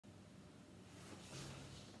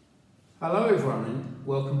Hello everyone and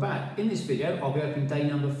welcome back. In this video I'll be opening day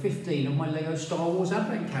number 15 of my LEGO Star Wars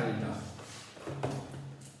Advent Calendar.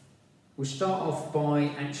 We'll start off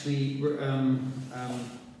by actually doing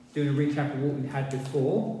a recap of what we had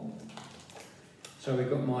before. So we've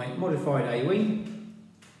got my modified A-Wing,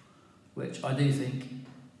 which I do think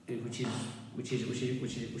which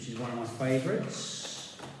is one of my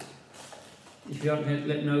favourites. If you'd like to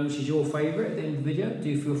let me know which is your favourite at the end of the video,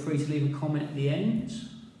 do feel free to leave a comment at the end.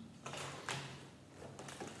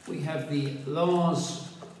 We have the Lars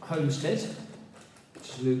Homestead, which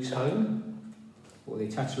is Luke's home, or the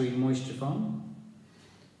Tatooine Moisture Farm.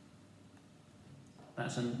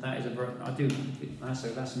 That's a nice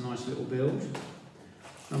little build.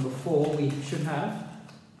 Number 4, we should have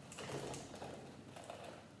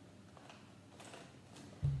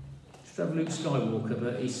Luke Skywalker,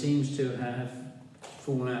 but he seems to have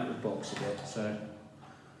fallen out of the box a bit. So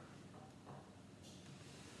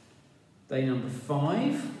day number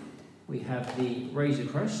 5, we have the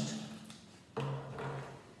Razorcrest.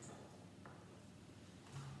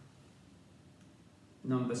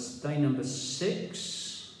 Day number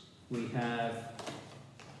 6, we have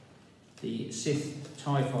the Sith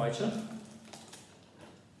TIE Fighter.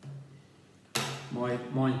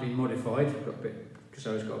 Mine's been modified,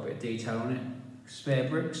 so it's got a bit of detail on it. Spare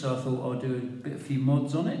bricks, so I thought I'll do a few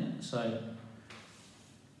mods on it. So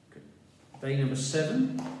day number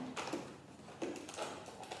 7,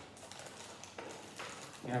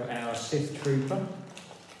 we have our Sith Trooper.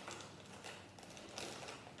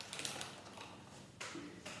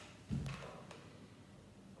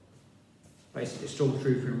 Basically a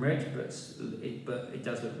Stormtrooper in red, but it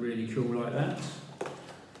does look really cool like that.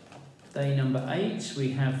 Day number 8,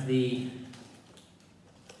 we have the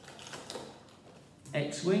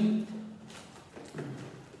X-Wing.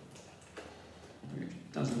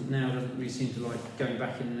 Doesn't really seem to like going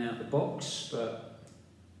back in and out the box, but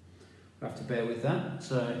we'll have to bear with that.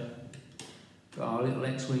 So got our little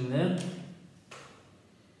X-Wing there.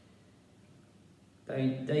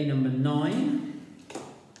 Day number 9,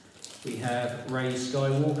 we have Rey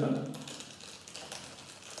Skywalker.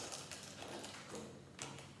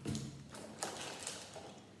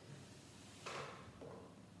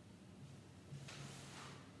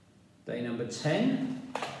 Day number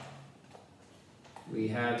 10, we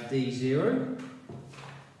have D0.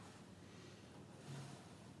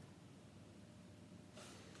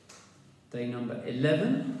 Day number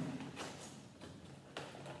 11,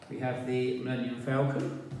 we have the Millennium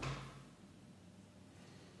Falcon.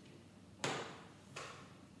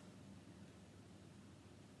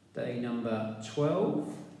 Day number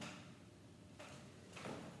 12,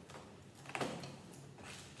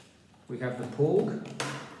 we have the Porg.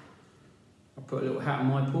 I put a little hat on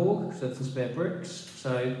my Porg because I have some spare bricks,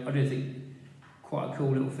 so I do think quite a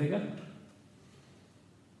cool little figure.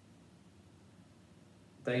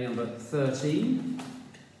 Day number 13,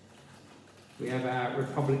 we have our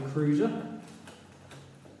Republic Cruiser.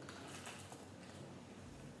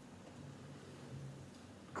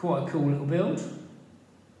 Quite a cool little build.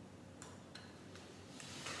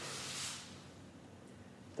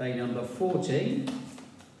 Day number 14,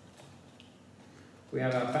 we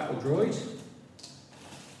have our Battle Droid.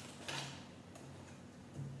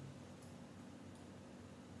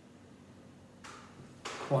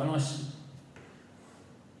 Quite nice,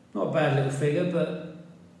 not a bad little figure, but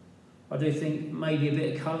I do think maybe a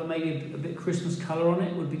bit of colour, maybe a bit of Christmas colour on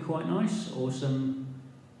it would be quite nice, or some,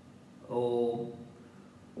 or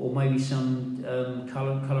maybe some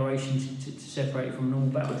coloration to separate it from a normal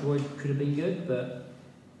Battle Droid could have been good, but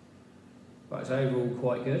it's overall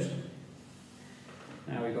quite good.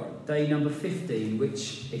 Now we've got day number 15,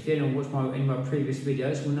 which if anyone watched any of my previous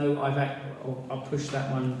videos will know I've pushed that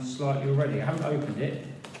one slightly already. I haven't opened it,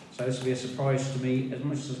 so this will be a surprise to me, as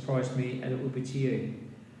much a surprise to me as it will be to you.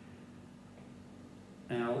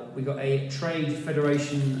 Now we've got a Trade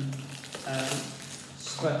Federation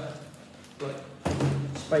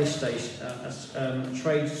space station,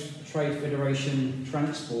 Trade Federation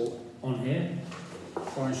transport on here. I'll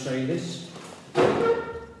try and show you this.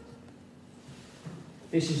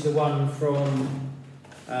 This is the one from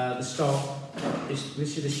the start. This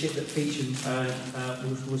is the ship that featured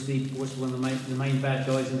was one of the main bad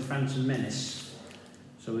guys in the Phantom Menace.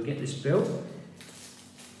 So we get this built.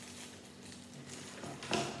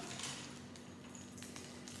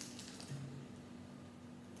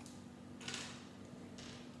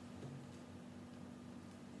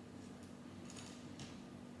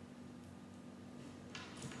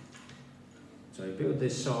 So build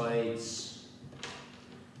this sides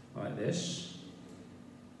like this.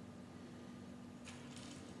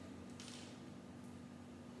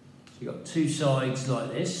 you've got two sides like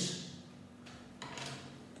this.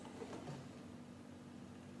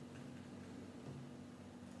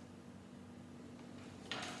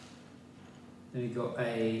 Then you've got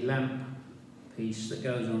a lamp piece that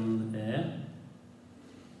goes on there.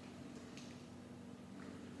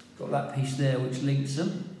 Got that piece there which links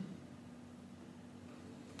them.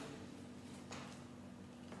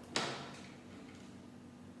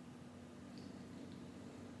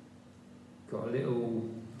 Got a little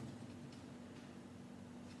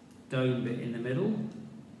dome bit in the middle.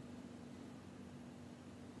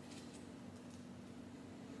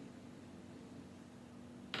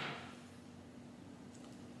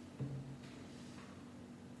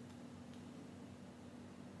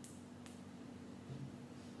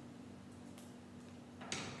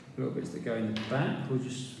 Little bits that go in the back, we'll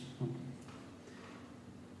just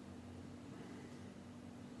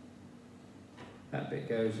that bit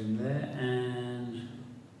goes in there, and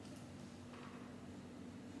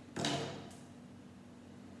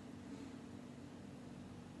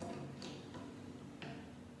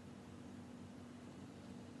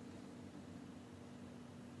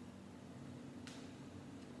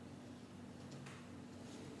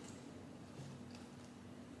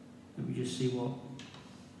let me just see what.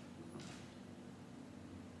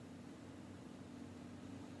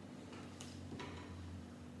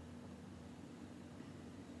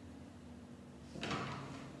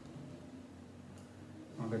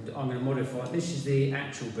 I'm going to modify. This is the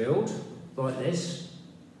actual build, like this.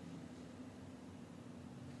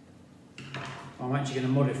 I'm actually going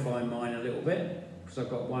to modify mine a little bit because I've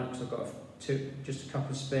got one. Because I've got just a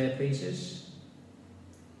couple of spare pieces.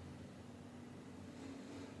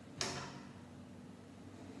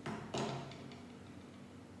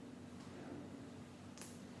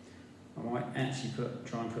 I might actually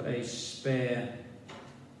try and put a spare.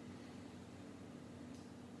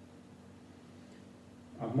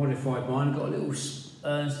 I've modified mine, got a little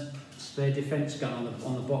spare defence gun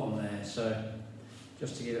on the bottom there, so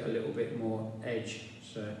just to give it a little bit more edge.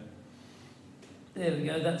 So there we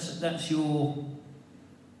go. That's your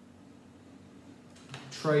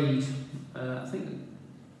trade. I think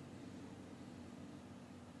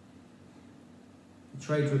the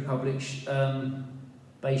Trade Republic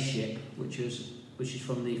base ship, which is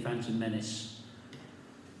from the Phantom Menace.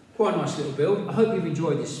 Quite a nice little build. I hope you've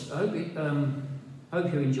enjoyed this.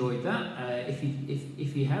 Hope you enjoyed that.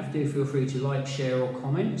 If you have, do feel free to like, share, or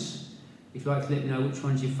comment. If you'd like to let me know which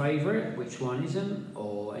one's your favourite, which one isn't,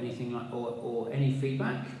 or anything like, or any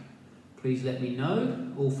feedback, please let me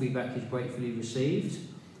know. All feedback is gratefully received.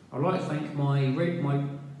 I'd like to thank my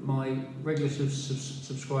regular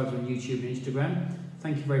subscribers on YouTube and Instagram.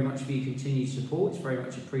 Thank you very much for your continued support. It's very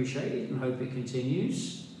much appreciated, and hope it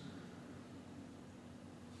continues.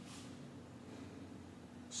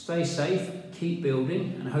 Stay safe, keep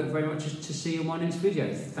building, and I hope very much to see you in my next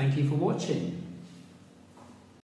video. Thank you for watching.